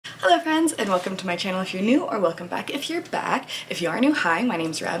Hello friends, and welcome to my channel if you're new, or welcome back if you're back. If you are new, hi, my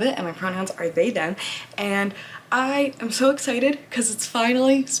name's Rabbit and my pronouns are they, them, and I am so excited because it's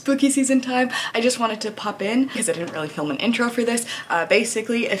finally spooky season time. I just wanted to pop in because I didn't really film an intro for this.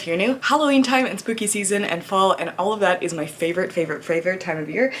 Basically, if you're new, Halloween time and spooky season and fall and all of that is my favorite time of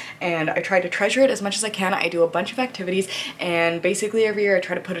year, and I try to treasure it as much as I can. I do a bunch of activities, and basically every year I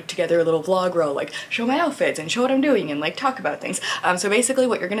try to put together a little vlog reel, like show my outfits and show what I'm doing and like talk about things. So basically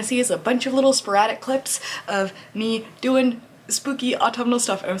what you're gonna see is a bunch of little sporadic clips of me doing spooky autumnal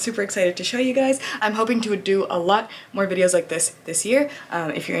stuff, and I'm super excited to show you guys. I'm hoping to do a lot more videos like this year.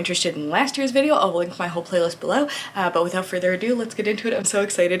 If you're interested in last year's video, I'll link my whole playlist below, but without further ado, let's get into it. I'm so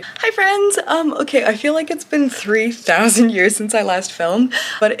excited. Hi friends! Okay, I feel like it's been 3,000 years since I last filmed,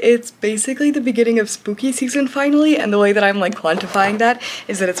 but it's basically the beginning of spooky season finally, and the way that I'm like quantifying that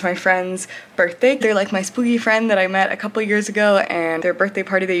is that it's my friend's birthday. They're like my spooky friend that I met a couple years ago, and their birthday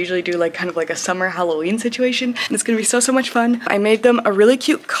party they usually do like kind of like a summer Halloween situation, and it's gonna be so much fun. I made them a really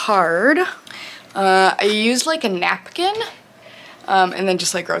cute card. I used like a napkin and then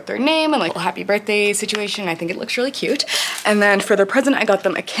just like wrote their name and like a happy birthday situation. I think it looks really cute. And then for their present, I got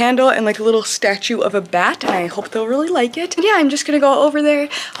them a candle and like a little statue of a bat, and I hope they'll really like it. And yeah, I'm just gonna go over there,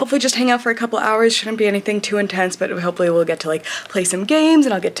 hopefully just hang out for a couple hours. Shouldn't be anything too intense, but hopefully we'll get to like play some games,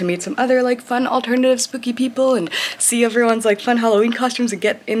 and I'll get to meet some other like fun alternative spooky people and see everyone's like fun Halloween costumes and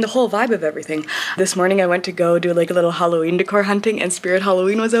get in the whole vibe of everything. This morning I went to go do like a little Halloween decor hunting, and Spirit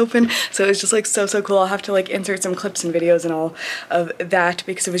Halloween was open, so it was just like so cool. I'll have to like insert some clips and videos and all of that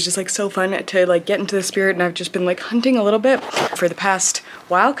because it was just like so fun to like get into the spirit, and I've just been like hunting a little bit for the past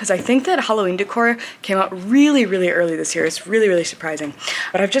while because I think that Halloween decor came out really early this year. It's really surprising,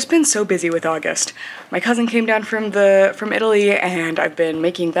 but I've just been so busy with August. My cousin came down from Italy, and I've been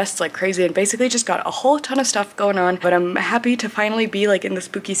making vests like crazy and basically just got a whole ton of stuff going on. But I'm happy to finally be like in the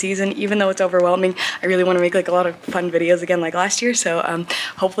spooky season, even though it's overwhelming. I really want to make like a lot of fun videos again like last year, so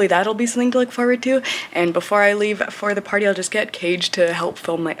hopefully that'll be something to look forward to. And before I leave for the party, I'll just get Cage to help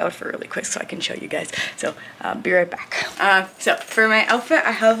film my outfit really quick so I can show you guys. So be right back. So for my outfit,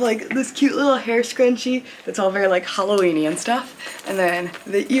 I have like this cute little hair scrunchie that's all very like Halloween-y and stuff, and then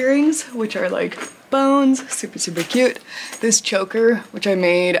the earrings, which are like bones, super cute. This choker, which I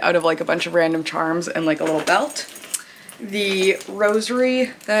made out of like a bunch of random charms, and like a little belt. The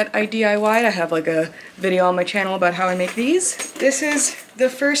rosary that I DIY'd, I have like a video on my channel about how I make these. This is the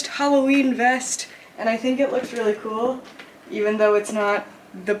first Halloween vest, and I think it looks really cool, even though it's not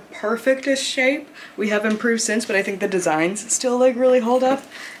the perfectest shape. We have improved since, but I think the designs still like really hold up,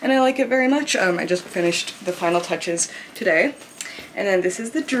 and I like it very much. I just finished the final touches today. And then this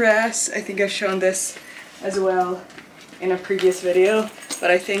is the dress. I think I've shown this as well in a previous video,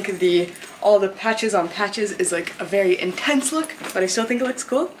 but I think all the patches on patches is like a very intense look, but I still think it looks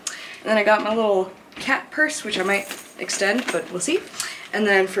cool. And then I got my little cat purse, which I might extend, but we'll see. And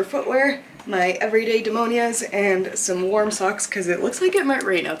then for footwear, my everyday demonias and some warm socks because it looks like it might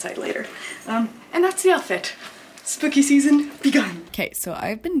rain outside later. And that's the outfit. Spooky season begun. Okay, so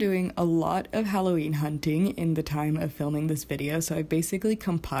I've been doing a lot of Halloween hunting in the time of filming this video, so I basically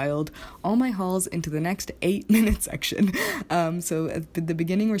compiled all my hauls into the next 8-minute section. So at the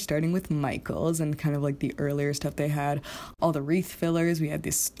beginning we're starting with Michael's and kind of like the earlier stuff they had. All the wreath fillers, we had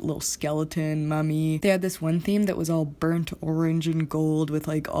this little skeleton mummy. They had this one theme that was all burnt orange and gold with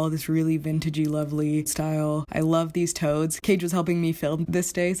like all this really vintagey lovely style. I love these toads. Cage was helping me film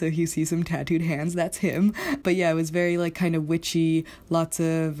this day, so if you see some tattooed hands, that's him. But yeah, it was very like kind of witchy, lots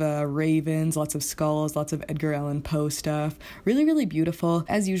of ravens, lots of skulls, lots of Edgar Allan Poe stuff. Really beautiful.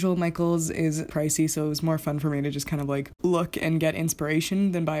 As usual, Michael's is pricey, so it was more fun for me to just kind of like look and get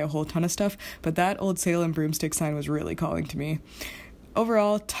inspiration than buy a whole ton of stuff, but that old Salem broomstick sign was really calling to me.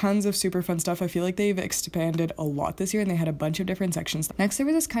 Overall, tons of super fun stuff. I feel like they've expanded a lot this year, and they had a bunch of different sections. Next, there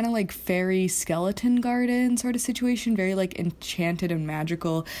was this kind of like fairy skeleton garden sort of situation, very like enchanted and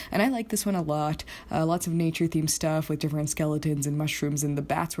magical, and I like this one a lot. Lots of nature themed stuff with different skeletons and mushrooms, and the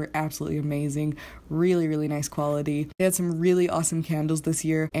bats were absolutely amazing. Really nice quality. They had some really awesome candles this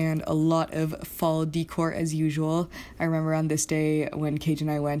year and a lot of fall decor as usual. I remember on this day when Cage and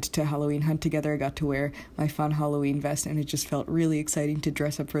I went to Halloween hunt together, I got to wear my fun Halloween vest, and it just felt really exciting to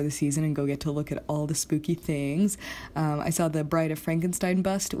dress up for the season and go get to look at all the spooky things. I saw the Bride of Frankenstein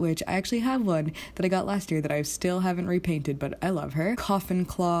bust, which I actually have one that I got last year that I still haven't repainted, but I love her. Coffin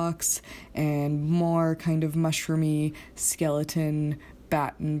clocks and more kind of mushroomy skeleton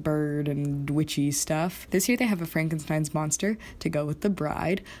bat and bird and witchy stuff. This year they have a Frankenstein's monster to go with the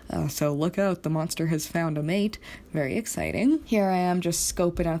bride, so look out, the monster has found a mate. Very exciting. Here I am just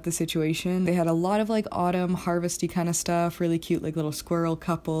scoping out the situation. They had a lot of like autumn harvesty kind of stuff, really cute like little squirrel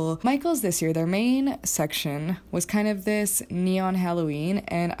couple. Michael's this year, their main section was kind of this neon Halloween,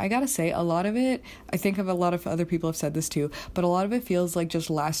 and I gotta say, a lot of it, I think of a lot of other people have said this too, but a lot of it feels like just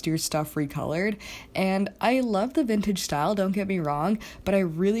last year's stuff recolored, and I love the vintage style, don't get me wrong, but I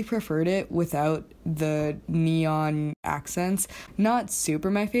really preferred it without the neon accents. Not super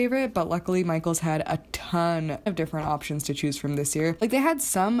my favorite, but luckily Michael's had a ton of different options to choose from this year. Like they had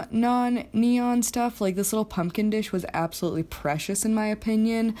some non-neon stuff, like this little pumpkin dish was absolutely precious in my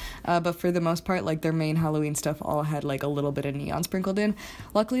opinion, but for the most part, like their main Halloween stuff all had like a little bit of neon sprinkled in.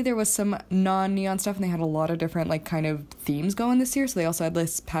 Luckily there was some non-neon stuff, and they had a lot of different like kind of themes going this year, so they also had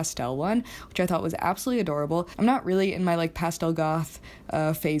this pastel one, which I thought was absolutely adorable. I'm not really in my like pastel goth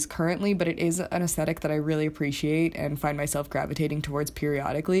phase currently, but it is an aesthetic that I really appreciate and find myself gravitating towards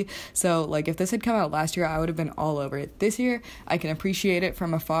periodically. So like if this had come out last year, I would have been all over it. This year I can appreciate it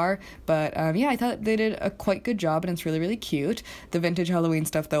from afar, but yeah, I thought they did a quite good job, and it's really, really cute. The vintage Halloween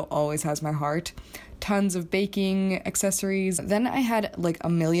stuff though always has my heart. Tons of baking accessories. Then I had like a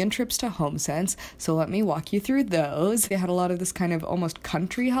million trips to HomeSense, so let me walk you through those. They had a lot of this kind of almost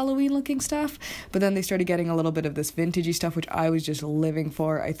country Halloween looking stuff, but then they started getting a little bit of this vintagey stuff, which I was just living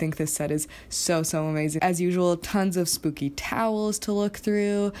for. I think this set is so amazing. As usual, tons of spooky towels to look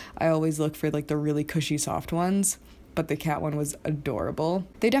through. I always look for like the really cushy soft ones, but the cat one was adorable.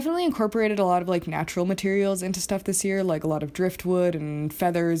 They definitely incorporated a lot of like natural materials into stuff this year, like a lot of driftwood and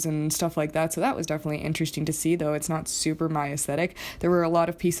feathers and stuff like that, so that was definitely interesting to see, though it's not super my aesthetic. There were a lot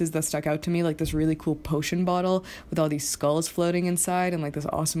of pieces that stuck out to me, like this really cool potion bottle with all these skulls floating inside and like this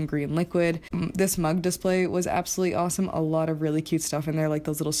awesome green liquid. This mug display was absolutely awesome. A lot of really cute stuff in there, like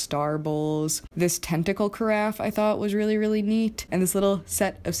those little star bowls. This tentacle carafe I thought was really neat, and this little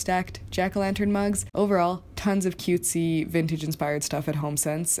set of stacked jack-o'-lantern mugs. Overall, tons of cutesy vintage inspired stuff at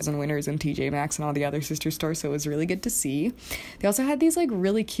HomeSense and Winners and TJ Maxx and all the other sister stores, so it was really good to see. They also had these like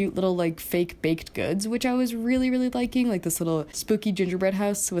really cute little like fake baked goods, which I was really liking, like this little spooky gingerbread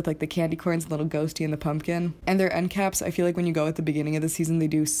house with like the candy corns and little ghosty and the pumpkin. And their end caps, I feel like when you go at the beginning of the season, they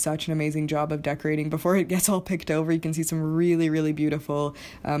do such an amazing job of decorating before it gets all picked over. You can see some really beautiful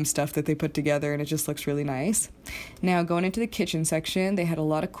stuff that they put together, and it just looks really nice. Now going into the kitchen section, they had a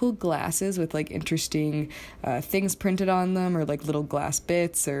lot of cool glasses with like interesting things printed on them, or like little glass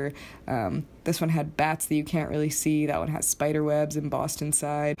bits, or this one had bats that you can't really see. That one has spider webs embossed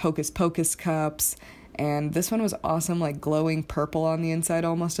inside, hocus pocus cups, and this one was awesome, like glowing purple on the inside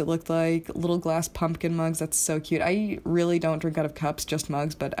almost, it looked like. Little glass pumpkin mugs, that's so cute. I really don't drink out of cups, just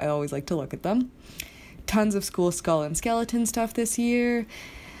mugs, but I always like to look at them. Tons of school skull and skeleton stuff this year.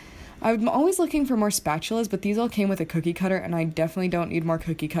 I'm always looking for more spatulas, but these all came with a cookie cutter, and I definitely don't need more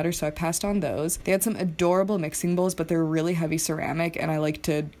cookie cutters, so I passed on those. They had some adorable mixing bowls, but they're really heavy ceramic, and I like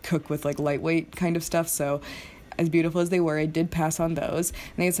to cook with like lightweight kind of stuff, so as beautiful as they were, I did pass on those.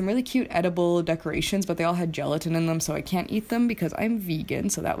 And they had some really cute edible decorations, but they all had gelatin in them, so I can't eat them because I'm vegan,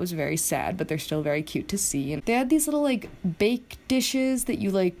 so that was very sad, but they're still very cute to see. And they had these little like bake dishes that you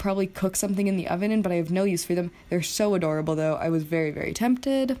like probably cook something in the oven in, but I have no use for them. They're so adorable though. I was very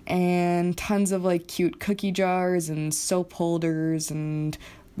tempted. And tons of like cute cookie jars and soap holders and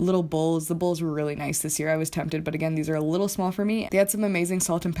little bowls. The bowls were really nice this year. I was tempted, but again, these are a little small for me. They had some amazing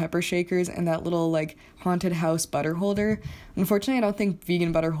salt and pepper shakers and that little like haunted house butter holder. Unfortunately, I don't think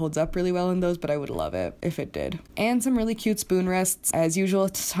vegan butter holds up really well in those, but I would love it if it did. And some really cute spoon rests. As usual,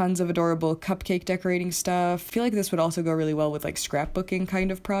 tons of adorable cupcake decorating stuff. I feel like this would also go really well with like scrapbooking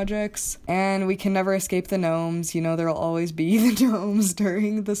kind of projects. And we can never escape the gnomes. You know, there'll always be the gnomes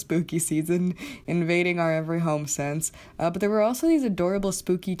during the spooky season invading our every home sense. But there were also these adorable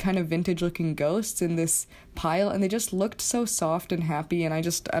spooky kind of vintage looking ghosts in this pile, and they just looked so soft and happy, and I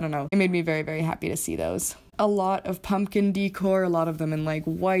don't know, it made me very happy to see those. A lot of pumpkin decor, a lot of them in like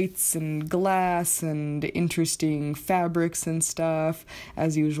whites and glass and interesting fabrics and stuff.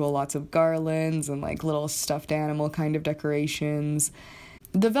 As usual, lots of garlands and like little stuffed animal kind of decorations.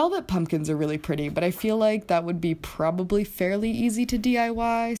 The velvet pumpkins are really pretty, but I feel like that would be probably fairly easy to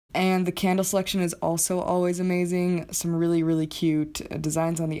DIY. And the candle selection is also always amazing. Some really cute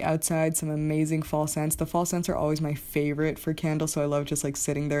designs on the outside, some amazing fall scents. The fall scents are always my favorite for candles, so I love just like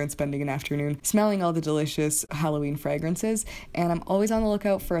sitting there and spending an afternoon smelling all the delicious Halloween fragrances. And I'm always on the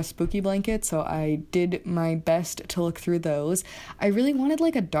lookout for a spooky blanket, so I did my best to look through those. I really wanted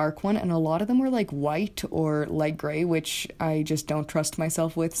like a dark one, and a lot of them were like white or light gray, which I just don't trust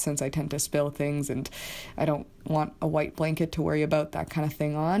myself with since I tend to spill things and I don't want a white blanket to worry about that kind of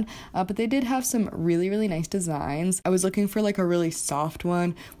thing on, but they did have some really nice designs. I was looking for like a really soft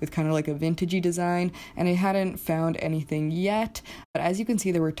one with kind of like a vintagey design, and I hadn't found anything yet, but as you can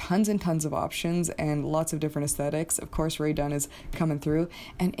see there were tons and tons of options and lots of different aesthetics. Of course Rae Dunn is coming through,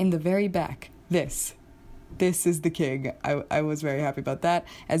 and in the very back, this is the king. I was very happy about that.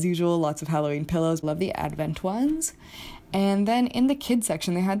 As usual, lots of Halloween pillows. Love the Advent ones. And then in the kids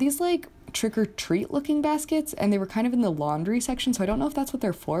section, they had these like trick-or-treat looking baskets, and they were kind of in the laundry section, so I don't know if that's what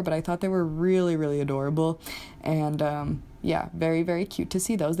they're for, but I thought they were really adorable. And yeah, very cute to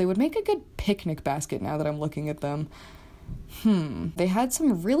see those. They would make a good picnic basket now that I'm looking at them. They had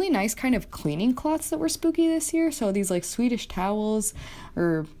some really nice kind of cleaning cloths that were spooky this year. So these like Swedish towels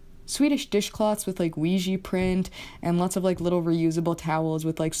or Swedish dishcloths with like Ouija print, and lots of like little reusable towels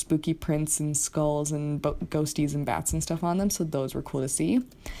with like spooky prints and skulls and ghosties and bats and stuff on them. So those were cool to see.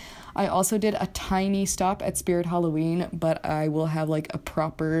 I also did a tiny stop at Spirit Halloween, but I will have like a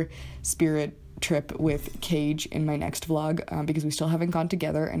proper Spirit trip with Cage in my next vlog, because we still haven't gone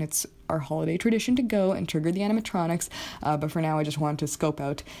together, and it's our holiday tradition to go and trigger the animatronics, but for now I just wanted to scope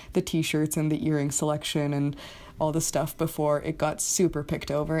out the t-shirts and the earring selection and all the stuff before it got super picked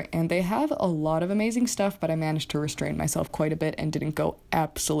over. And they have a lot of amazing stuff, but I managed to restrain myself quite a bit and didn't go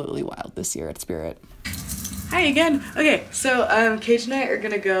absolutely wild this year at Spirit. Hi again. Okay, so Cage and I are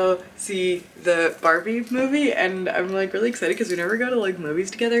gonna go see the Barbie movie, and I'm like really excited because we never go to like movies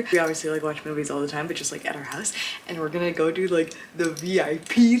together. We obviously like watch movies all the time, but just like at our house, and we're gonna go do like the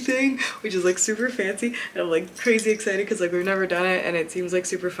VIP thing, which is like super fancy, and I'm like crazy excited because like we've never done it and it seems like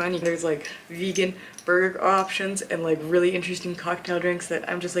super fun. There's like vegan burger options and like really interesting cocktail drinks that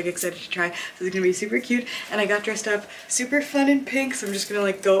I'm just like excited to try, so it's gonna be super cute. And I got dressed up super fun in pink, so I'm just gonna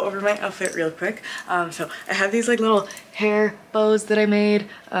like go over my outfit real quick. So I have these like little hair bows that I made.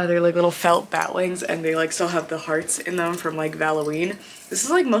 They're like little felt bat wings, and they like still have the hearts in them from like Vlogoween. This is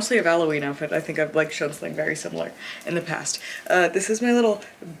like mostly a Vlogoween outfit. I think I've like shown something very similar in the past. This is my little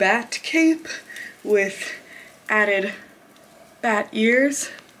bat cape with added bat ears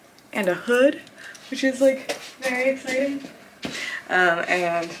and a hood, which is like very exciting.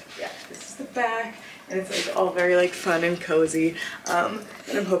 And yeah, this is the back, and it's like all very like fun and cozy.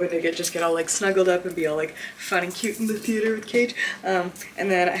 And I'm hoping to get all like snuggled up and be all like fun and cute in the theater with Cage. And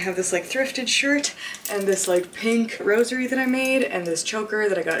then I have this like thrifted shirt and this like pink rosary that I made, and this choker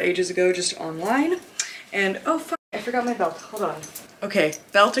that I got ages ago just online. And oh fuck, I forgot my belt. Hold on. Okay,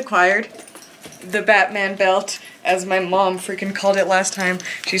 belt acquired. The Batman belt, as my mom freaking called it last time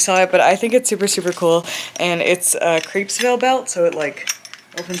she saw it, but I think it's super cool. And it's a Creepsville belt, so it like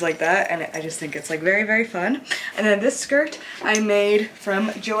opens like that, and I just think it's like very fun. And then this skirt I made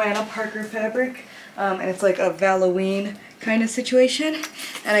from Joanna Parker fabric, and it's like a Vlogoween kind of situation.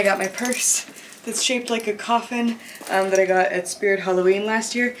 And I got my purse that's shaped like a coffin, that I got at Spirit Halloween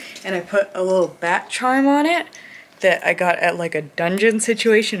last year, and I put a little bat charm on it that I got at like a dungeon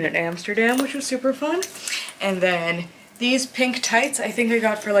situation in Amsterdam, which was super fun. And then these pink tights I think I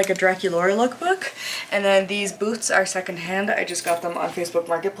got for like a Draculaura lookbook. And then these boots are secondhand. I just got them on Facebook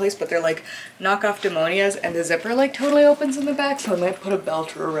Marketplace, but they're like knockoff Demonias, and the zipper like totally opens in the back, so I might put a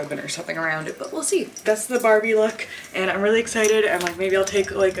belt or a ribbon or something around it, but we'll see. That's the Barbie look, and I'm really excited, and like maybe I'll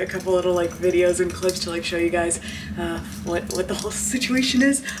take like a couple little like videos and clips to like show you guys what the whole situation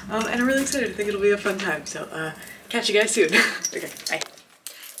is. And I'm really excited. I think it'll be a fun time, so catch you guys soon. Okay, bye.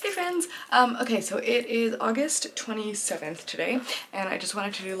 Hey friends! Okay, so it is August 27th today, and I just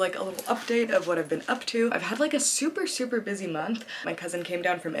wanted to do like a little update of what I've been up to. I've had like a super busy month. My cousin came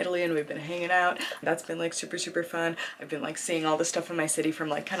down from Italy and we've been hanging out. That's been like super fun. I've been like seeing all the stuff in my city from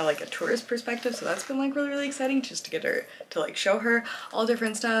like kind of like a tourist perspective, so that's been like really exciting just to get her to like show her all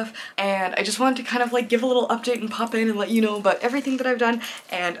different stuff. And I just wanted to kind of like give a little update and pop in and let you know about everything that I've done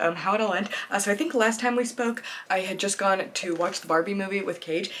and how it all went. So I think last time we spoke I had just gone to watch the Barbie movie with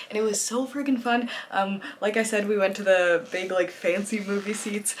Cage, and it was so freaking fun. Like I said, we went to the big like fancy movie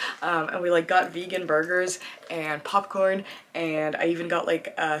seats, and we like got vegan burgers and popcorn, and I even got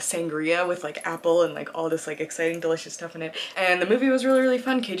like sangria with like apple and like all this like exciting delicious stuff in it, and the movie was really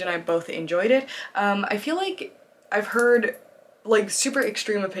fun. Cage and I both enjoyed it. I feel like I've heard like super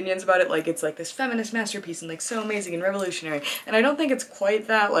extreme opinions about it, like it's like this feminist masterpiece and like so amazing and revolutionary, and I don't think it's quite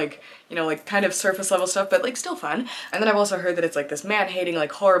that, like, you know, like kind of surface level stuff, but like still fun. And then I've also heard that it's like this man-hating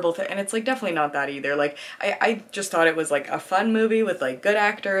like horrible thing, and it's like definitely not that either. Like I just thought it was like a fun movie with like good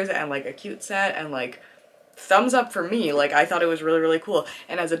actors and like a cute set, and like thumbs up for me. Like I thought it was really cool,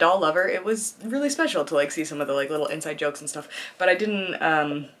 and as a doll lover it was really special to like see some of the like little inside jokes and stuff, but I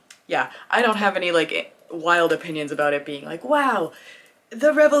didn't yeah, I don't have any like wild opinions about it being like, wow,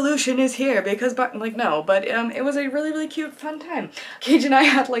 the revolution is here because, but like, no, but it was a really cute fun time. Cage and I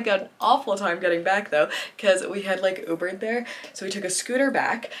had like an awful time getting back though, because we had like Ubered there, so we took a scooter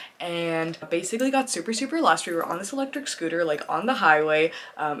back and basically got super lost. We were on this electric scooter like on the highway.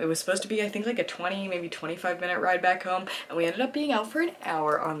 It was supposed to be, I think, like a 20 maybe 25-minute ride back home, and we ended up being out for an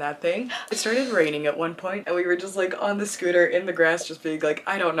hour on that thing. It started raining at one point and we were just like on the scooter in the grass just being like,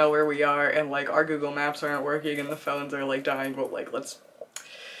 I don't know where we are, and like our Google Maps aren't working and the phones are like dying, but like let's.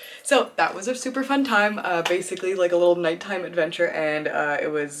 So that was a super fun time, basically like a little nighttime adventure, and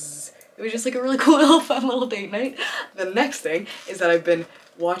it was just like a really cool little fun little date night. The next thing is that I've been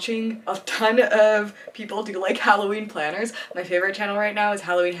watching a ton of people do like Halloween planners. My favorite channel right now is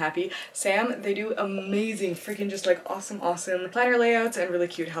Halloween Happy. Sam, they do amazing freaking just like awesome planner layouts and really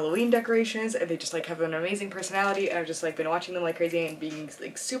cute Halloween decorations, and they just like have an amazing personality, and I've just like been watching them like crazy and being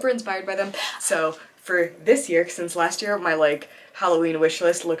like super inspired by them. So for this year, since last year my like Halloween wish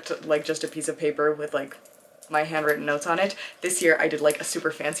list looked like just a piece of paper with like my handwritten notes on it, this year I did like a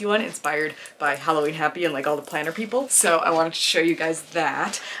super fancy one inspired by Halloween Happy and like all the planner people. So I wanted to show you guys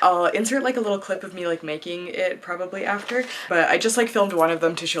that. I'll insert like a little clip of me like making it probably after, but I just like filmed one of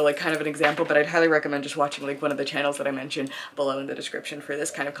them to show like kind of an example, but I'd highly recommend just watching like one of the channels that I mentioned below in the description for this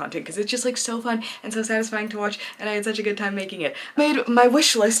kind of content, because it's just like so fun and so satisfying to watch, and I had such a good time making it. I made my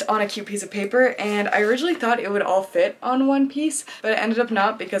wish list on a cute piece of paper, and I originally thought it would all fit on one piece, but it ended up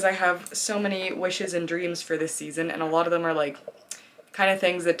not, because I have so many wishes and dreams for this season, and a lot of them are like kind of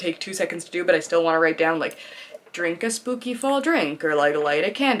things that take 2 seconds to do, but I still want to write down, like drink a spooky fall drink or like light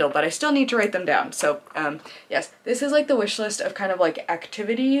a candle, but I still need to write them down. So yes, this is like the wish list of kind of like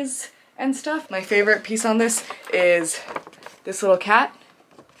activities and stuff. My favorite piece on this is this little cat.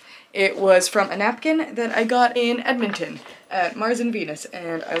 It was from a napkin that I got in Edmonton at Mars and Venus,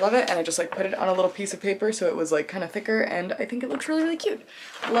 and I love it, and I just like put it on a little piece of paper so it was like kind of thicker, and I think it looks really cute.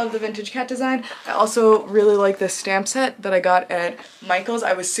 Love the vintage cat design. I also really like this stamp set that I got at Michael's.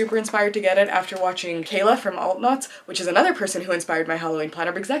 I was super inspired to get it after watching Kayla from Altnuts, which is another person who inspired my Halloween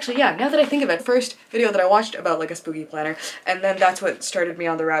planner, because actually, yeah, now that I think of it, first video that I watched about like a spooky planner, and then that's what started me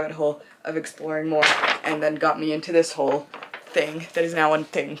on the rabbit hole of exploring more, and then got me into this whole thing that is now a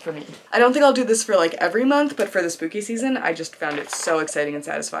thing for me. I don't think I'll do this for like every month, but for the spooky season, I just found it so exciting and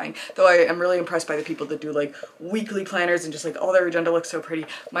satisfying. Though I am really impressed by the people that do like weekly planners and just like, oh, their agenda looks so pretty.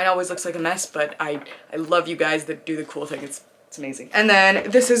 Mine always looks like a mess, but I love you guys that do the cool thing. It's amazing. And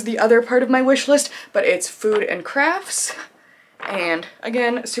then this is the other part of my wish list, but it's food and crafts. And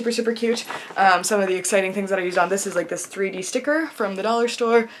again, super cute. Some of the exciting things that I used on this is like this 3D sticker from the dollar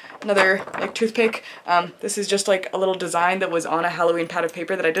store, another like toothpick. This is just like a little design that was on a Halloween pad of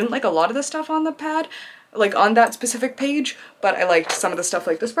paper that I didn't like a lot of the stuff on the pad, like on that specific page, but I liked some of the stuff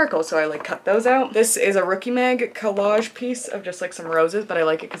like the sparkles, so I like cut those out. This is a Rookie Mag collage piece of just like some roses, but I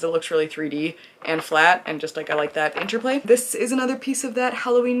like it because it looks really 3D and flat, and just like I like that interplay. This is another piece of that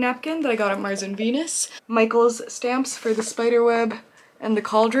Halloween napkin that I got at Mars and Venus. Michael's stamps for the spider web and the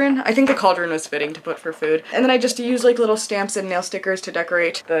cauldron. I think the cauldron was fitting to put for food. And then I just use like little stamps and nail stickers to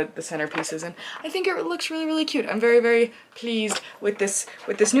decorate the centerpieces, and I think it looks really cute. I'm very pleased with this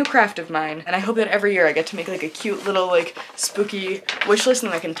new craft of mine, and I hope that every year I get to make like a cute little like spooky wish list,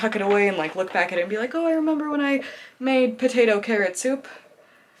 and I can tuck it away and like look back at it and be like, oh, I remember when I made potato carrot soup.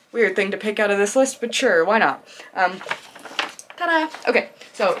 Weird thing to pick out of this list, but sure, why not? Ta-da! Okay,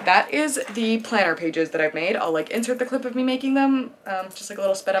 so that is the planner pages that I've made. I'll like insert the clip of me making them, just like a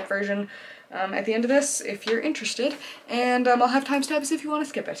little sped up version at the end of this if you're interested, and I'll have timestamps if you want to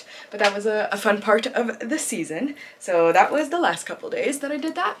skip it. But that was a fun part of the season. So that was the last couple days that I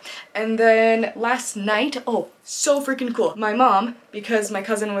did that. And then last night, oh, so freaking cool. My mom, because my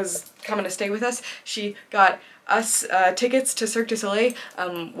cousin was coming to stay with us, she got us tickets to Cirque du Soleil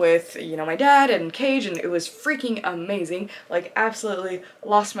with, you know, my dad and Cage, and it was freaking amazing. Like, absolutely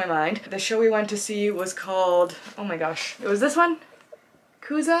lost my mind. The show we went to see was called, oh my gosh, it was this one?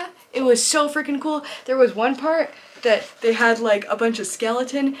 Kuza? It was so freaking cool. There was one part that they had like a bunch of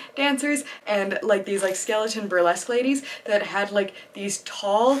skeleton dancers and like these like skeleton burlesque ladies that had like these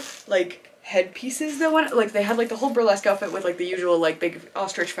tall like headpieces that went, like they had like the whole burlesque outfit with like the usual like big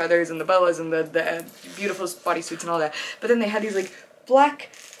ostrich feathers and the boas and the beautiful bodysuits and all that, but then they had these like black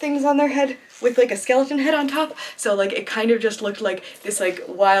things on their head with like a skeleton head on top, so like it kind of just looked like this like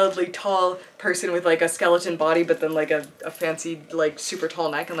wildly tall person with like a skeleton body, but then like a fancy like super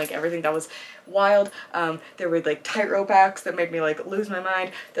tall neck and like everything. That was wild. There were like tightrope acts that made me like lose my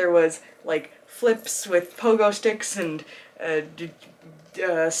mind. There was like flips with pogo sticks and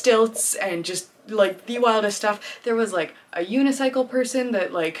stilts and just like the wildest stuff. There was like a unicycle person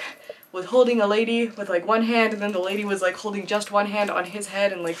that like was holding a lady with like one hand, and then the lady was like holding just one hand on his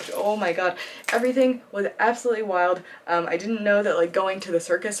head, and like, oh my god, everything was absolutely wild. I didn't know that like going to the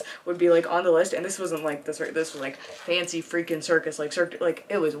circus would be like on the list, and this wasn't like this was like fancy freaking circus, like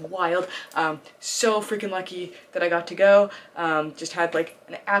it was wild. So freaking lucky that I got to go. Just had like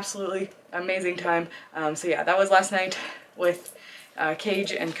an absolutely amazing time. So yeah, that was last night with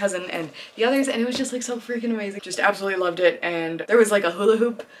Cage and Cousin and the others, and it was just like so freaking amazing. Just absolutely loved it. And there was like a hula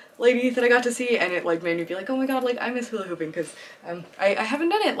hoop lady that I got to see, and it like made me be like, oh my god, like I miss hula hooping, because I haven't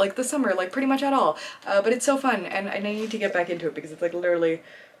done it like this summer, like pretty much at all, but it's so fun, and I need to get back into it because it's like literally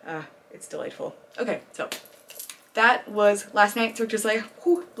it's delightful. Okay, so that was last night. So just like,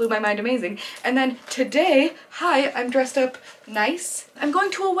 whew, blew my mind, amazing. And then today, hi, I'm dressed up nice. I'm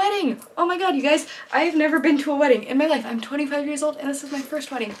going to a wedding. Oh my god, you guys, I've never been to a wedding in my life. I'm 25 years old and this is my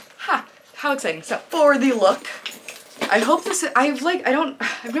first wedding. Ha, how exciting. So for the look, I hope this, I've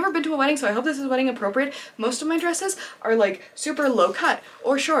never been to a wedding, so I hope this is wedding appropriate. Most of my dresses are like super low cut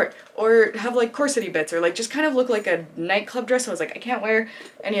or short or have like corsety bits or like just kind of look like a nightclub dress. So I was like, I can't wear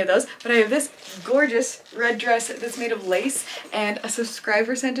any of those, but I have this gorgeous red dress that's made of lace, and a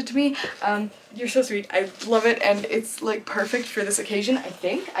subscriber sent it to me. You're so sweet. I love it, and it's like perfect for this occasion, I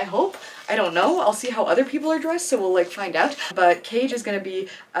think, I hope. I don't know. I'll see how other people are dressed, so we'll like find out. But Cage is gonna be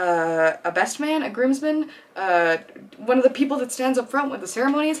a best man, a groomsman, one of the people that stands up front when the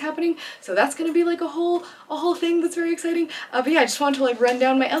ceremony is happening. So that's gonna be like a whole thing that's very exciting. But yeah, I just wanted to like run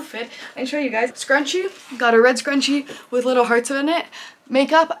down my outfit and show you guys. Scrunchie, got a red scrunchie with little hearts in it.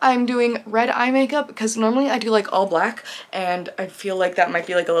 Makeup, I'm doing red eye makeup because normally I do like all black, and I feel like that might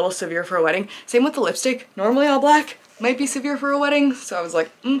be like a little severe for a wedding. Same with the lipstick, normally all black, might be severe for a wedding, so I was like,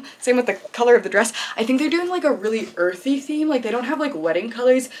 Same with the color of the dress. I think they're doing like a really earthy theme, like they don't have like wedding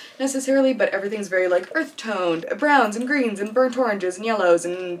colors necessarily, but everything's very like earth toned, browns and greens and burnt oranges and yellows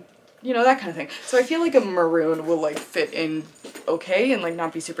and you know, that kind of thing. So I feel like a maroon will like fit in okay and like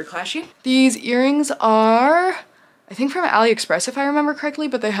not be super clashy. These earrings are, I think from AliExpress if I remember correctly,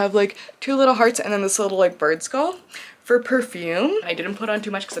 but they have like two little hearts and then this little like bird skull. For perfume, I didn't put on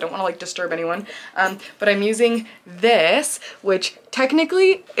too much because I don't want to like disturb anyone, but I'm using this, which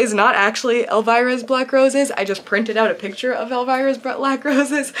technically is not actually Elvira's Black Roses. I just printed out a picture of Elvira's Black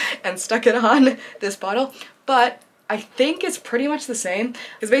Roses and stuck it on this bottle, but I think it's pretty much the same.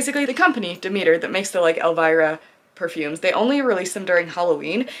 It's basically the company, Demeter, that makes the like Elvira perfumes. They only release them during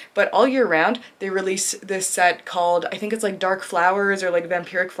Halloween, but all year round they release this set called, I think it's like Dark Flowers or like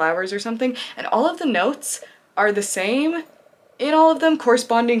Vampiric Flowers or something, and all of the notes are the same in all of them,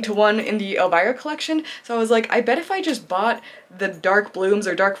 corresponding to one in the Elvira collection. So I was like, I bet if I just bought the Dark Blooms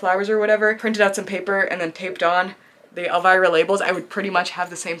or Dark Flowers or whatever, printed out some paper and then taped on the Elvira labels, I would pretty much have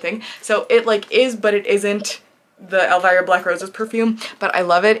the same thing. So it like is, but it isn't the Elvira Black Roses perfume, but I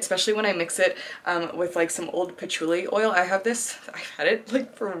love it, especially when I mix it with like some old patchouli oil. I have this, I've had it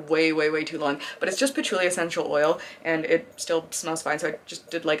like for way too long, but it's just patchouli essential oil and it still smells fine. So I just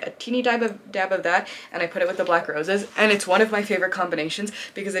did like a teeny dab of that and I put it with the Black Roses, and it's one of my favorite combinations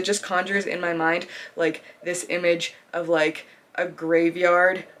because it just conjures in my mind like this image of like a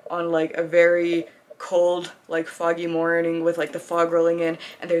graveyard on like a very cold, like foggy morning with like the fog rolling in,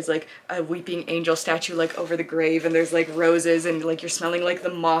 and there's like a weeping angel statue like over the grave, and there's like roses, and like you're smelling like the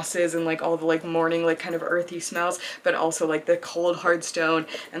mosses and like all the like morning like kind of earthy smells, but also like the cold hard stone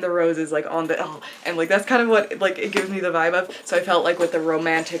and the roses like on the and like that's kind of what like it gives me the vibe of. So I felt like with the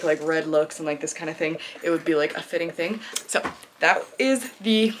romantic like red looks and like this kind of thing, it would be like a fitting thing. So that is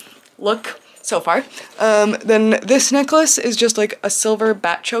the look so far. Then this necklace is just like a silver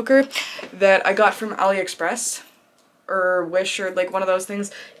bat choker that I got from AliExpress or Wish or like one of those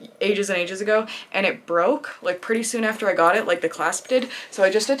things ages and ages ago, and it broke like pretty soon after I got it, like the clasp did, so I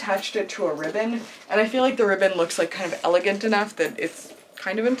just attached it to a ribbon, and I feel like the ribbon looks like kind of elegant enough that it's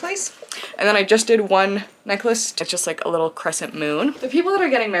kind of in place. And then I just did one necklace. It's just like a little crescent moon. The people that are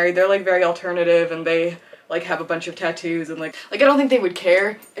getting married, they're like very alternative, and they like have a bunch of tattoos, and like I don't think they would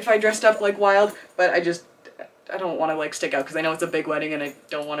care if I dressed up like wild, but I don't want to like stick out because I know it's a big wedding and I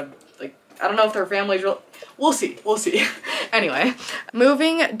don't want to like, I don't know if their families will, we'll see. Anyway,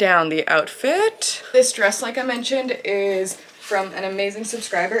 moving down the outfit. This dress, like I mentioned, is from an amazing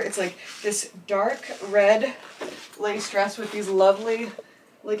subscriber. It's like this dark red lace dress with these lovely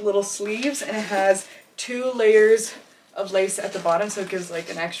like little sleeves, and it has 2 layers of lace at the bottom, so it gives like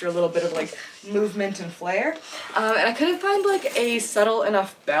an extra little bit of like movement and flair. And I couldn't find like a subtle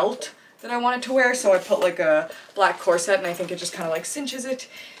enough belt that I wanted to wear, so I put like a black corset, and I think it just kind of like cinches it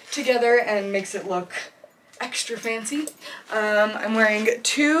together and makes it look extra fancy. I'm wearing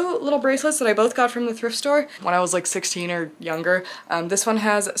two little bracelets that I both got from the thrift store when I was like 16 or younger. This one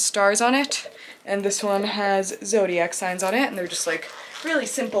has stars on it, and this one has zodiac signs on it, and they're just like really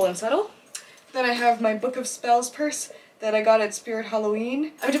simple and subtle. Then I have my Book of Spells purse that I got at Spirit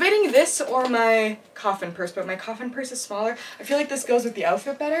Halloween. I'm debating this or my coffin purse, but my coffin purse is smaller. I feel like this goes with the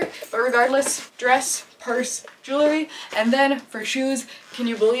outfit better, but regardless, dress, purse, jewelry, and then for shoes, can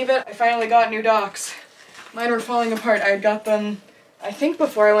you believe it? I finally got new Docs. Mine were falling apart. I had got them, I think,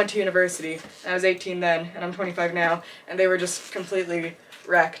 before I went to university. I was 18 then, and I'm 25 now, and they were just completely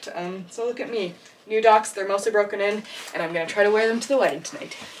wrecked. So look at me. New Docs, they're mostly broken in, and I'm gonna try to wear them to the wedding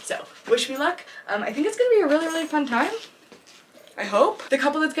tonight. So, wish me luck. I think it's gonna be a really, really fun time. I hope. The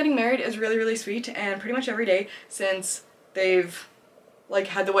couple that's getting married is really, really sweet, and pretty much every day since they've like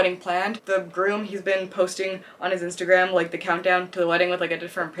had the wedding planned, the groom, he's been posting on his Instagram like the countdown to the wedding with like a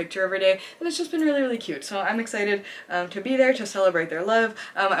different picture every day, and it's just been really, really cute. So I'm excited to be there to celebrate their love.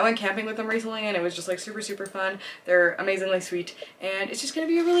 I went camping with them recently, and it was just like super, super fun. They're amazingly sweet, and it's just gonna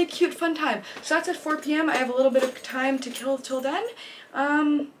be a really cute, fun time. So that's at 4 p.m. I have a little bit of time to kill till then,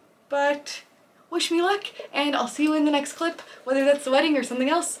 but wish me luck, and I'll see you in the next clip, whether that's the wedding or something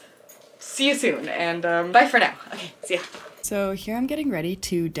else. See you soon, and bye for now. Okay, see ya. So here I'm getting ready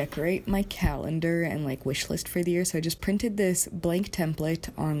to decorate my calendar and like wish list for the year. So I just printed this blank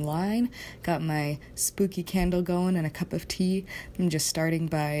template online, got my spooky candle going and a cup of tea. I'm just starting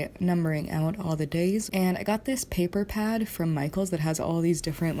by numbering out all the days. And I got this paper pad from Michael's that has all these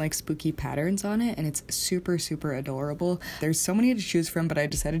different like spooky patterns on it, and it's super, super adorable. There's so many to choose from, but I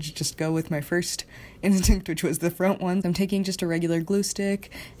decided to just go with my first instinct, which was the front ones. I'm taking just a regular glue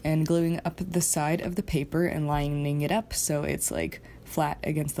stick and gluing up the side of the paper and lining it up so it's like flat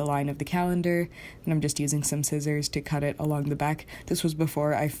against the line of the calendar, and I'm just using some scissors to cut it along the back. This was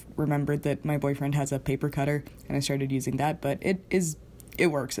before I remembered that my boyfriend has a paper cutter, and I started using that, but it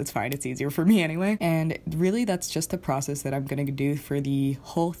works, it's fine, it's easier for me anyway. And really that's just the process that I'm gonna do for the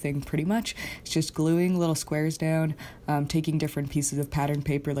whole thing pretty much. It's just gluing little squares down, taking different pieces of pattern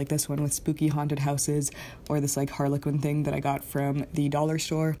paper like this one with spooky haunted houses, or this like harlequin thing that I got from the dollar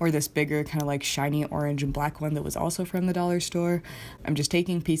store, or this bigger kind of like shiny orange and black one that was also from the dollar store. I'm just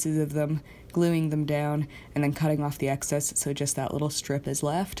taking pieces of them, gluing them down, and then cutting off the excess so just that little strip is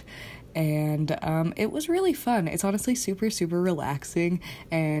left. And it was really fun. It's honestly super, super relaxing,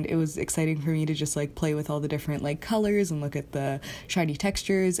 and it was exciting for me to just like play with all the different like colors and look at the shiny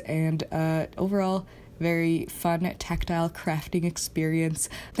textures, and overall very fun tactile crafting experience.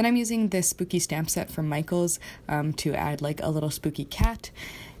 Then I'm using this spooky stamp set from Michael's to add like a little spooky cat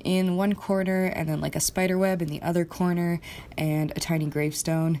in one corner, and then like a spider web in the other corner, and a tiny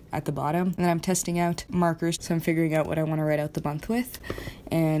gravestone at the bottom. And then I'm testing out markers, so I'm figuring out what I want to write out the month with.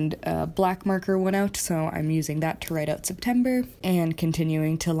 And a black marker went out, so I'm using that to write out September, and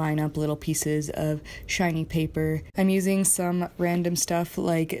continuing to line up little pieces of shiny paper. I'm using some random stuff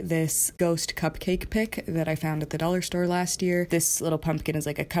like this ghost cupcake pick that I found at the dollar store last year. This little pumpkin is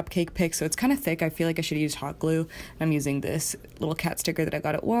like a cupcake pick, so it's kind of thick. I feel like I should have used hot glue. I'm using this little cat sticker that I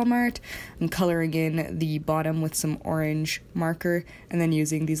got at Walmart. I'm coloring in the bottom with some orange marker, and then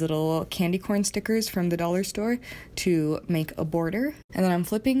using these little candy corn stickers from the dollar store to make a border. And then I'm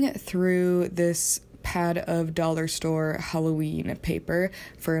flipping through this pad of dollar store Halloween paper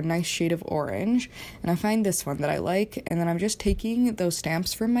for a nice shade of orange, and I find this one that I like, and then I'm just taking those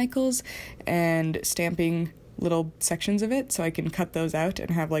stamps from Michael's and stamping little sections of it so I can cut those out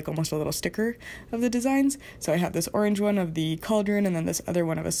and have like almost a little sticker of the designs. So I have this orange one of the cauldron, and then this other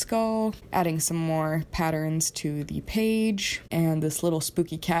one of a skull, adding some more patterns to the page, and this little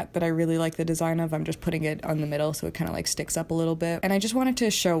spooky cat that I really like the design of. I'm just putting it on the middle so it kind of like sticks up a little bit. And I just wanted to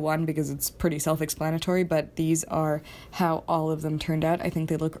show one because it's pretty self-explanatory, but these are how all of them turned out. I think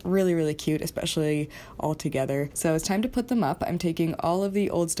they look really, really cute, especially all together. So it's time to put them up. I'm taking all of the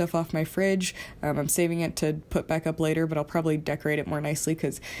old stuff off my fridge. I'm saving it to put back up later, but I'll probably decorate it more nicely,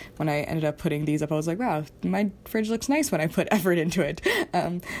 because when I ended up putting these up, I was like, wow, my fridge looks nice when I put effort into it.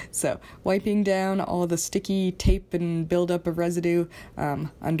 So wiping down all the sticky tape and buildup of residue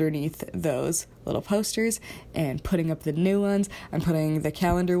underneath those little posters and putting up the new ones. I'm putting the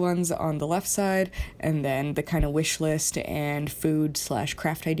calendar ones on the left side, and then the kind of wish list and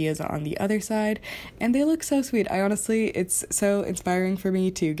food/craft ideas on the other side, and they look so sweet. It's so inspiring for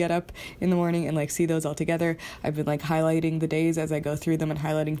me to get up in the morning and like see those all together. I've been like highlighting the days as I go through them and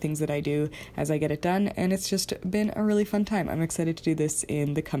highlighting things that I do as I get it done, and it's just been a really fun time. I'm excited to do this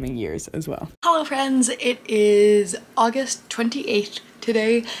in the coming years as well. Hello friends, it is August 28th,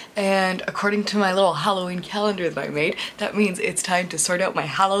 today, and according to my little Halloween calendar that I made, that means it's time to sort out my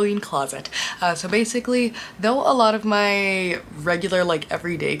Halloween closet. So basically, though a lot of my regular like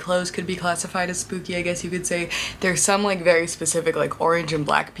everyday clothes could be classified as spooky, I guess you could say, there's some like very specific like orange and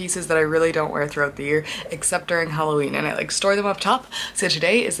black pieces that I really don't wear throughout the year except during Halloween, and I like store them up top. So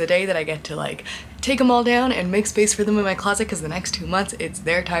today is the day that I get to like take them all down and make space for them in my closet, because the next 2 months it's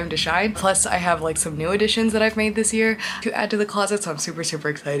their time to shine. Plus I have like some new additions that I've made this year to add to the closet, so I'm super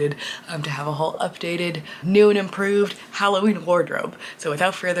excited to have a whole updated, new and improved Halloween wardrobe. So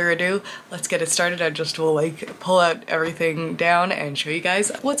without further ado, let's get it started. I just will like pull out everything down and show you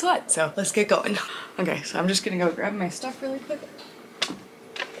guys what's what. So let's get going. Okay, so I'm just gonna go grab my stuff really quick,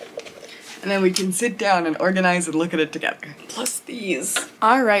 and then we can sit down and organize and look at it together. Plus these.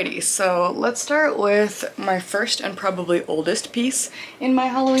 Alrighty, so let's start with my first and probably oldest piece in my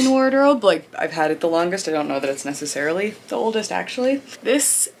Halloween wardrobe. Like, I've had it the longest. I don't know that it's necessarily the oldest, actually.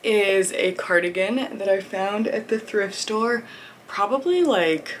 This is a cardigan that I found at the thrift store probably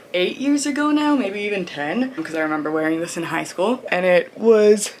like 8 years ago now, maybe even 10, because I remember wearing this in high school. And it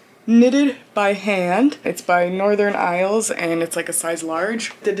was knitted by hand. It's by Northern Isles and it's like a size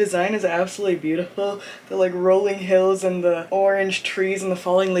large. The design is absolutely beautiful. The like rolling hills and the orange trees and the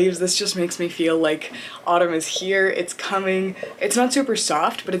falling leaves, this just makes me feel like autumn is here, it's coming. It's not super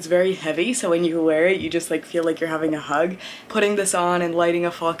soft, but it's very heavy, so when you wear it you just like feel like you're having a hug. Putting this on and lighting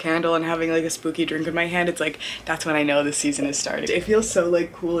a fall candle and having like a spooky drink in my hand, it's like that's when I know the season is starting. It feels so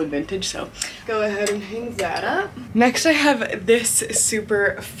like cool and vintage, so go ahead and hang that up. Next I have this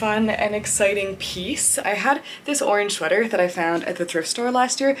super fun and exciting piece. I had this orange sweater that I found at the thrift store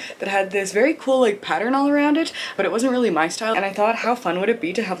last year that had this very cool like pattern all around it, but it wasn't really my style, and I thought how fun would it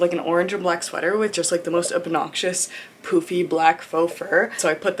be to have like an orange and black sweater with just like the most obnoxious poofy black faux fur. So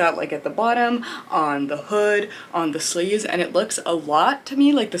I put that like at the bottom, on the hood, on the sleeves, and it looks a lot to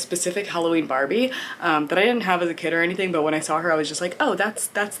me like the specific Halloween Barbie that I didn't have as a kid or anything, but when I saw her I was just like, oh, that's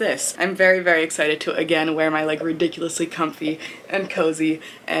this. I'm very excited to again wear my like ridiculously comfy and cozy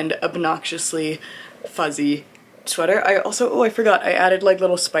and obnoxiously fuzzy sweater. I also, oh I forgot, I added like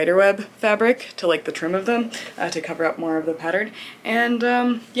little spiderweb fabric to like the trim of them to cover up more of the pattern. And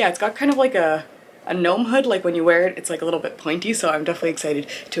yeah, it's got kind of like a gnome hood, like when you wear it, it's like a little bit pointy, so I'm definitely excited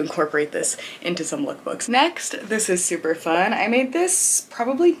to incorporate this into some lookbooks. Next, this is super fun. I made this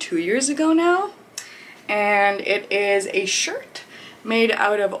probably 2 years ago now, and it is a shirt made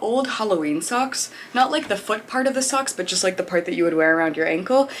out of old Halloween socks. Not like the foot part of the socks, but just like the part that you would wear around your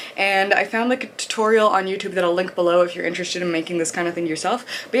ankle. And I found like a tutorial on YouTube that I'll link below if you're interested in making this kind of thing yourself.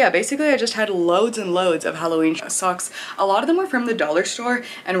 But yeah, basically I just had loads and loads of Halloween socks. A lot of them were from the dollar store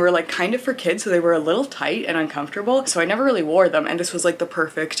and were like kind of for kids, so they were a little tight and uncomfortable, so I never really wore them, and this was like the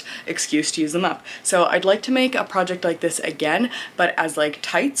perfect excuse to use them up. So I'd like to make a project like this again, but as like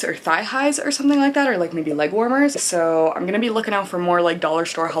tights or thigh highs or something like that, or like maybe leg warmers. So I'm gonna be looking out for more like dollar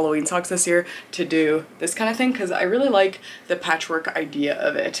store Halloween socks this year to do this kind of thing, because I really like the patchwork idea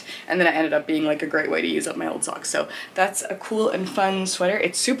of it, and then it ended up being like a great way to use up my old socks. So that's a cool and fun sweater.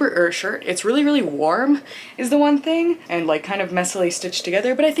 It's super shirt. It's really warm is the one thing, and like kind of messily stitched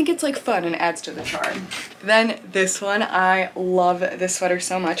together, but I think it's like fun and adds to the charm. Then this one, I love this sweater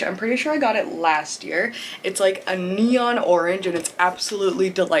so much. I'm pretty sure I got it last year. It's like a neon orange and it's absolutely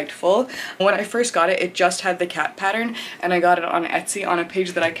delightful. When I first got it, it just had the cat pattern, and I got it on Etsy on a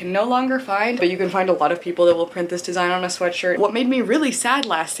page that I can no longer find, but you can find a lot of people that will print this design on a sweatshirt. What made me really sad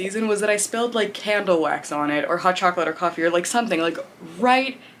last season was that I spilled like candle wax on it, or hot chocolate or coffee, or like something like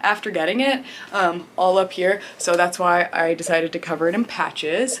right after getting it, all up here. So that's why I decided to cover it in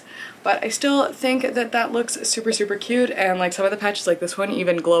patches. But I still think that that looks super cute, and like some of the patches like this one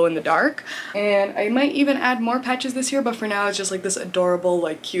even glow in the dark. And I might even add more patches this year, but for now it's just like this adorable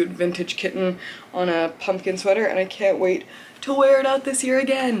like cute vintage kitten on a pumpkin sweater, and I can't wait to wear it out this year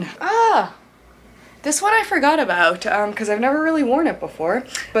again. Ah! This one I forgot about, because I've never really worn it before,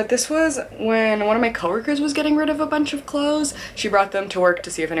 but this was when one of my coworkers was getting rid of a bunch of clothes. She brought them to work to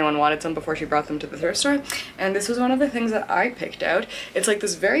see if anyone wanted some before she brought them to the thrift store, and this was one of the things that I picked out. It's like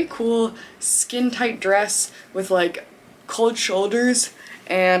this very cool skin-tight dress with like cold shoulders,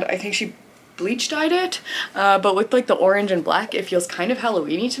 and I think she bleach dyed it, but with like the orange and black, it feels kind of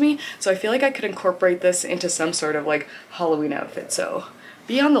Halloween-y to me, so I feel like I could incorporate this into some sort of like Halloween outfit. So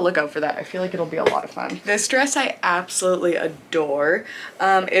be on the lookout for that. I feel like it'll be a lot of fun. This dress I absolutely adore.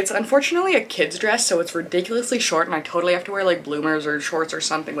 It's unfortunately a kid's dress, so it's ridiculously short and I totally have to wear like bloomers or shorts or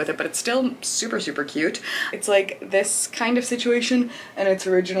something with it, but it's still super, super cute. It's like this kind of situation, and it's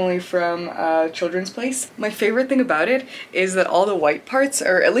originally from Children's Place. My favorite thing about it is that all the white parts,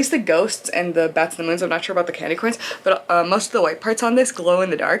 or at least the ghosts and the bats and the moons, I'm not sure about the candy corns, but most of the white parts on this glow in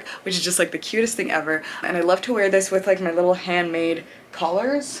the dark, which is just like the cutest thing ever. And I love to wear this with like my little handmade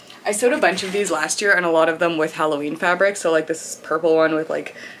collars. I sewed a bunch of these last year and a lot of them with Halloween fabric. So like this purple one with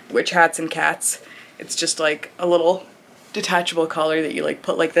like witch hats and cats. It's just like a little detachable collar that you like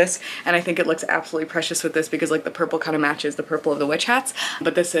put like this, and I think it looks absolutely precious with this because like the purple kind of matches the purple of the witch hats.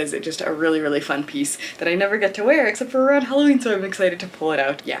 But this is just a really, really fun piece that I never get to wear except for around Halloween, so I'm excited to pull it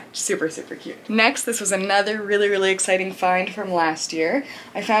out. Yeah, super, super cute. Next, this was another really, really exciting find from last year.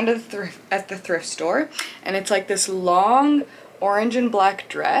 I found it at the thrift store, and it's like this long orange and black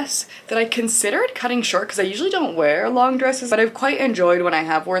dress that I considered cutting short because I usually don't wear long dresses, but I've quite enjoyed when I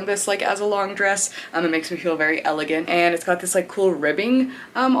have worn this like as a long dress. It makes me feel very elegant, and it's got this like cool ribbing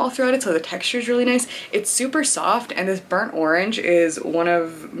all throughout it, so the texture is really nice. It's super soft, and this burnt orange is one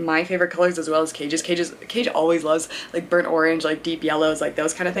of my favorite colors as well as Cage's. Cage always loves like burnt orange, like deep yellows, like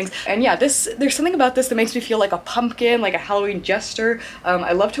those kind of things. And yeah, there's something about this that makes me feel like a pumpkin, like a Halloween jester.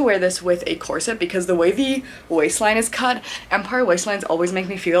 I love to wear this with a corset because the way the waistline is cut, Empire waistlines always make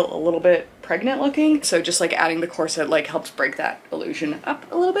me feel a little bit pregnant looking, so just like adding the corset like helps break that illusion up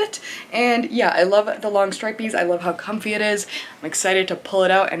a little bit. And yeah, I love the long stripies. I love how comfy it is. I'm excited to pull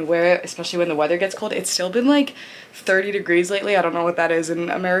it out and wear it, especially when the weather gets cold. It's still been like 30 degrees lately. I don't know what that is in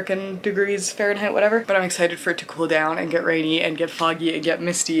American degrees, Fahrenheit, whatever, but I'm excited for it to cool down and get rainy and get foggy and get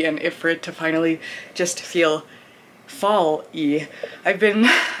misty, and for it to finally just feel fall-y. I've been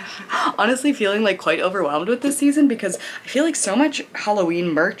honestly feeling like quite overwhelmed with this season because I feel like so much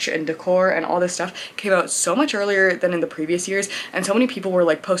Halloween merch and decor and all this stuff came out so much earlier than in the previous years, and so many people were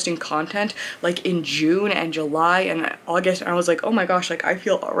like posting content like in June and July and August, and I was like, oh my gosh, like I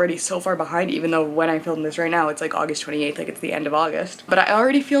feel already so far behind, even though when I film this right now it's like August 28th, like it's the end of August, but I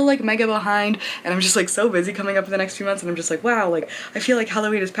already feel like mega behind, and I'm just like so busy coming up in the next few months, and I'm just like, wow, like I feel like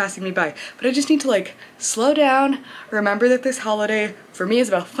Halloween is passing me by, but I just need to like slow down, remember that this holiday for me is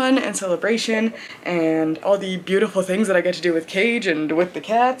about fun and celebration and all the beautiful things that I get to do with Cage and with the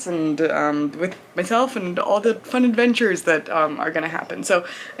cats and with myself and all the fun adventures that are gonna happen. So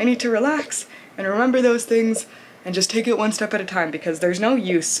I need to relax and remember those things and just take it one step at a time, because there's no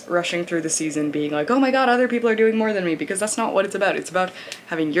use rushing through the season being like, oh my god, other people are doing more than me, because that's not what it's about. It's about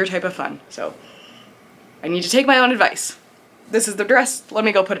having your type of fun. So I need to take my own advice. This is the dress, let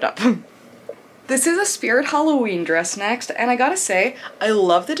me go put it up. This is a Spirit Halloween dress next, and I gotta say, I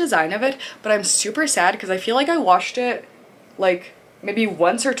love the design of it, but I'm super sad because I feel like I washed it like maybe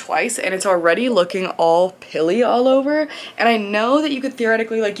once or twice and it's already looking all pilly all over, and I know that you could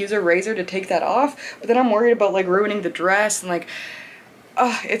theoretically like use a razor to take that off, but then I'm worried about like ruining the dress and like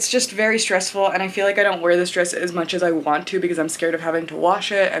it's just very stressful, and I feel like I don't wear this dress as much as I want to because I'm scared of having to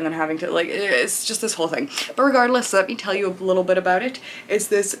wash it and then having to like, it's just this whole thing. But regardless, let me tell you a little bit about it. It's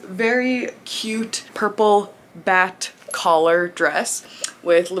this very cute purple bat collar dress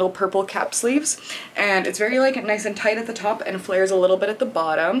with little purple cap sleeves, and it's very like nice and tight at the top and flares a little bit at the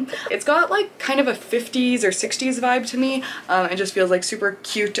bottom. It's got like kind of a 50s or 60s vibe to me. It just feels like super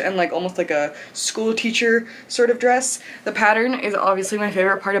cute and like almost like a school teacher sort of dress. The pattern is obviously my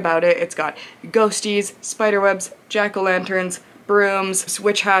favorite part about it. It's got ghosties, spiderwebs, jack-o'-lanterns, brooms,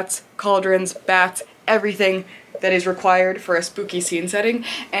 witch hats, cauldrons, bats, everything that is required for a spooky scene setting,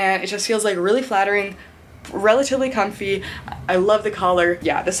 and it just feels like really flattering, relatively comfy. I love the collar.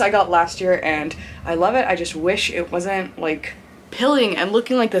 Yeah, this I got last year and I love it. I just wish it wasn't like pilling and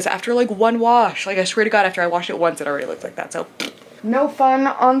looking like this after like one wash. Like I swear to god, after I washed it once it already looked like that, so no fun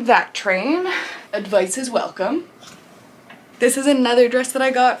on that train. Advice is welcome. This is another dress that I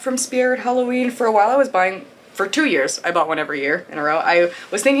got from Spirit Halloween. For a while I was buying for 2 years. I bought one every year in a row. I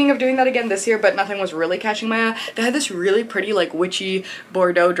was thinking of doing that again this year, but nothing was really catching my eye. They had this really pretty like witchy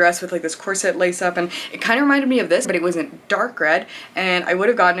Bordeaux dress with like this corset lace up, and it kind of reminded me of this, but it was in dark red, and I would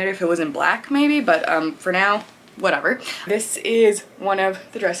have gotten it if it was in black maybe, but for now, whatever. This is one of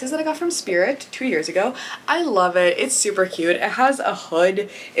the dresses that I got from Spirit 2 years ago. I love it. It's super cute. It has a hood.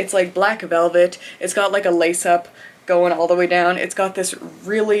 It's like black velvet. It's got like a lace up going all the way down. It's got this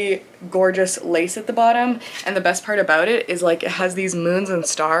really gorgeous lace at the bottom, and the best part about it is like it has these moons and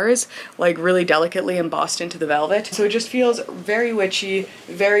stars like really delicately embossed into the velvet, so it just feels very witchy,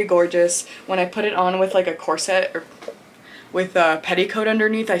 very gorgeous. When I put it on with like a corset, or with a petticoat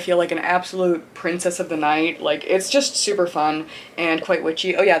underneath. I feel like an absolute princess of the night. Like, it's just super fun and quite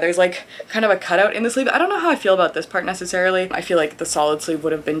witchy. Oh yeah, there's like kind of a cutout in the sleeve. I don't know how I feel about this part necessarily. I feel like the solid sleeve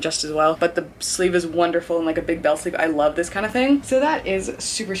would have been just as well, but the sleeve is wonderful and like a big bell sleeve. I love this kind of thing. So that is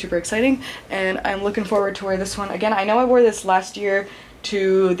super, super exciting, and I'm looking forward to wear this one again. I know I wore this last year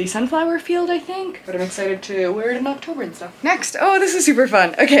to the sunflower field, I think, but I'm excited to wear it in October and stuff. Next, oh, this is super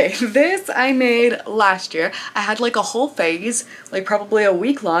fun. Okay, this I made last year. I had like a whole phase, like probably a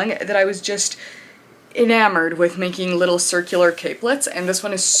week long, that I was just enamored with making little circular capelets, and this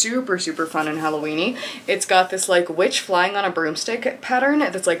one is super, super fun and Halloweeny. It's got this like witch flying on a broomstick pattern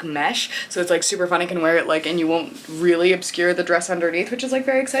that's like mesh, so it's like super fun. I can wear it like, and you won't really obscure the dress underneath, which is like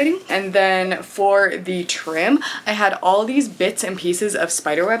very exciting. And then for the trim, I had all these bits and pieces of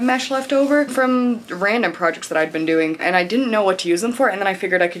spiderweb mesh left over from random projects that I'd been doing, and I didn't know what to use them for, and then I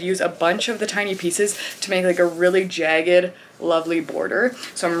figured I could use a bunch of the tiny pieces to make like a really jagged, lovely border.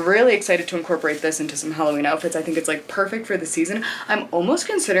 So I'm really excited to incorporate this into some Halloween outfits. I think it's like perfect for the season. I'm almost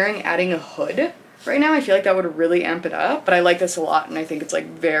considering adding a hood right now. I feel like that would really amp it up, but I like this a lot, and I think it's like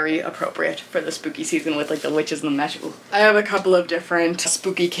very appropriate for the spooky season with like the witches and the mesh. Ooh. I have a couple of different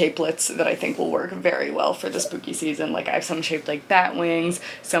spooky capelets that I think will work very well for the spooky season. Like I have some shaped like bat wings,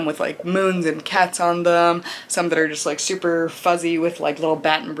 some with like moons and cats on them, some that are just like super fuzzy with like little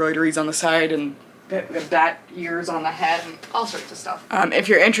bat embroideries on the side and bat ears on the head and all sorts of stuff. If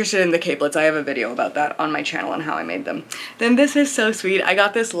you're interested in the capelets, I have a video about that on my channel and how I made them. Then this is so sweet. I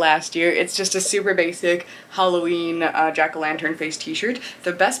got this last year. It's just a super basic Halloween jack-o'-lantern face t-shirt.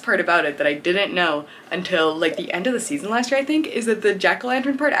 The best part about it that I didn't know until like the end of the season last year, I think, is that the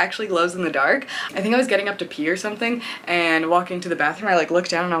jack-o'-lantern part actually glows in the dark. I think I was getting up to pee or something and walking to the bathroom, I like looked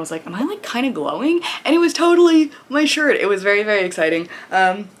down and I was like, am I like kind of glowing? And it was totally my shirt. It was very, very exciting.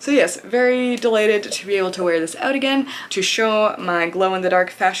 So yes, very delighted to be able to wear this out again, to show my glow-in-the-dark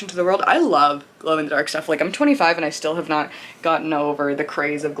fashion to the world. I love glow-in-the-dark stuff. Like, I'm 25 and I still have not gotten over the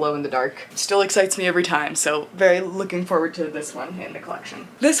craze of glow-in-the-dark. It still excites me every time, so very looking forward to this one in the collection.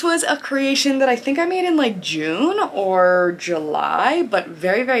 This was a creation that I think I made in like June or July, but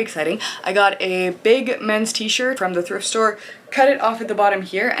very, very exciting. I got a big men's t-shirt from the thrift store, cut it off at the bottom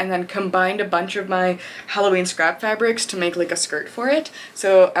here, and then combined a bunch of my Halloween scrap fabrics to make like a skirt for it.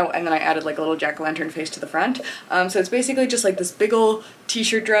 So, oh, and then I added like a little jack-o'-lantern face to the front. So it's basically just like this big ol'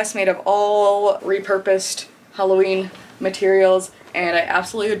 t-shirt dress made of all repurposed Halloween materials, and I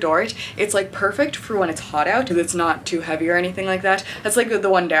absolutely adore it. It's like perfect for when it's hot out because it's not too heavy or anything like that. That's like the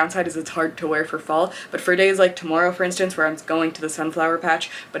one downside, is it's hard to wear for fall, but for days like tomorrow, for instance, where I'm going to the sunflower patch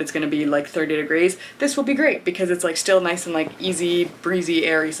but it's gonna be like 30 degrees, this will be great because it's like still nice and like easy, breezy,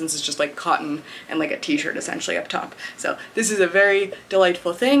 airy, since it's just like cotton and like a t-shirt essentially up top. So this is a very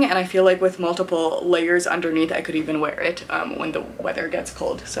delightful thing, and I feel like with multiple layers underneath I could even wear it when the weather gets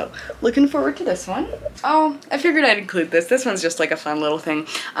cold. So looking forward to this one. Oh, I figured I'd include this. This one's just like a fun little thing.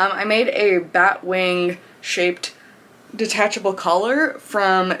 I made a bat wing shaped detachable collar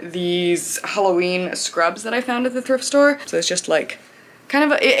from these Halloween scrubs that I found at the thrift store. So it's just like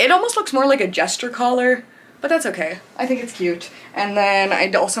kind of it almost looks more like a jester collar, but that's okay. I think it's cute. And then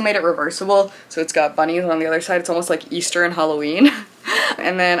I also made it reversible, so it's got bunnies on the other side. It's almost like Easter and Halloween.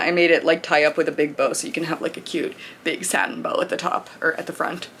 And then I made it like tie up with a big bow, so you can have like a cute big satin bow at the top or at the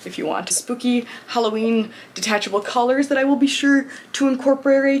front if you want. Spooky Halloween detachable collars that I will be sure to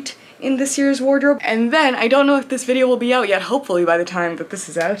incorporate in this year's wardrobe. And then I don't know if this video will be out yet, hopefully by the time that this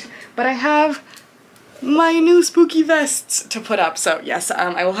is out, but I have my new spooky vests to put up. So yes,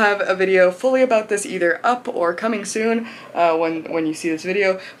 I will have a video fully about this either up or coming soon when you see this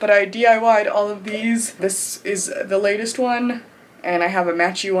video. But I DIY'd all of these. This is the latest one, and I have a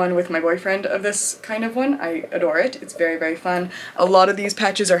matchy one with my boyfriend of this kind of one. I adore it. It's very, very fun. A lot of these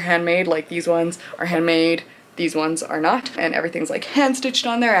patches are handmade, like these ones are handmade. These ones are not, and everything's like hand stitched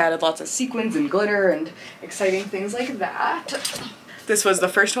on there. I added lots of sequins and glitter and exciting things like that. This was the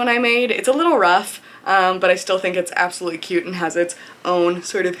first one I made. It's a little rough, but I still think it's absolutely cute and has its own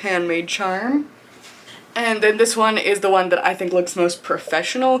sort of handmade charm. And then this one is the one that I think looks most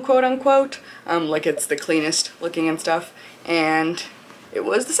professional, quote unquote. Like it's the cleanest looking and stuff. And it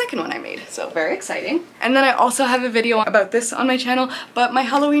was the second one I made, so very exciting. And then I also have a video about this on my channel, but my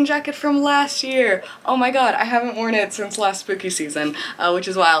Halloween jacket from last year. Oh my god, I haven't worn it since last spooky season, which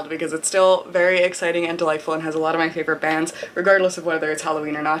is wild because it's still very exciting and delightful and has a lot of my favorite bands, regardless of whether it's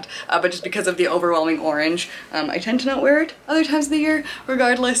Halloween or not. But just because of the overwhelming orange, I tend to not wear it other times of the year.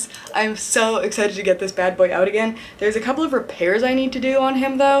 Regardless, I'm so excited to get this bad boy out again. There's a couple of repairs I need to do on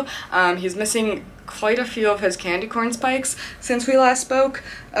him though. He's missing quite a few of his candy corn spikes since we last spoke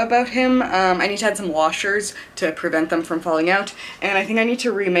about him. I need to add some washers to prevent them from falling out, and I think I need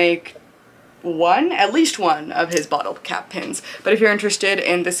to remake at least one of his bottle cap pins. But if you're interested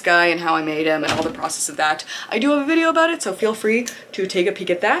in this guy and how I made him and all the process of that, I do have a video about it, so feel free to take a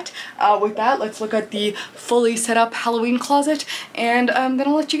peek at that. With that, let's look at the fully set up Halloween closet, and then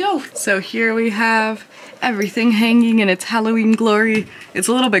I'll let you go. So here we have everything hanging in its Halloween glory. It's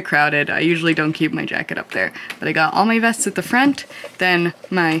a little bit crowded. I usually don't keep my jacket up there, but I got all my vests at the front, then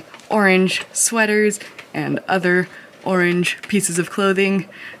my orange sweaters and other orange pieces of clothing,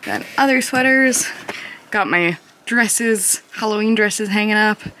 then other sweaters, got my dresses, Halloween dresses hanging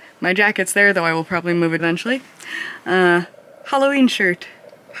up, my jacket's there, though I will probably move it eventually, Halloween shirt,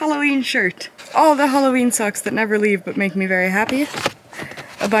 all the Halloween socks that never leave but make me very happy,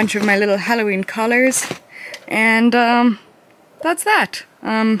 a bunch of my little Halloween collars, and that's that.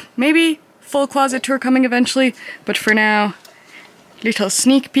 Maybe full closet tour coming eventually, but for now, little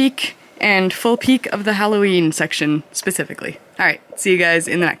sneak peek and full peek of the Halloween section specifically. Alright, see you guys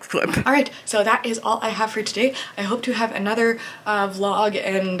in the next clip. Alright, so that is all I have for today. I hope to have another vlog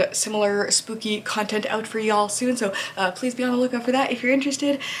and similar spooky content out for y'all soon, so please be on the lookout for that if you're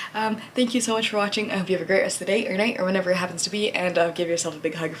interested. Thank you so much for watching. I hope you have a great rest of the day or night or whenever it happens to be, and give yourself a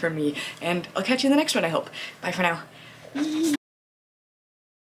big hug from me. And I'll catch you in the next one, I hope. Bye for now.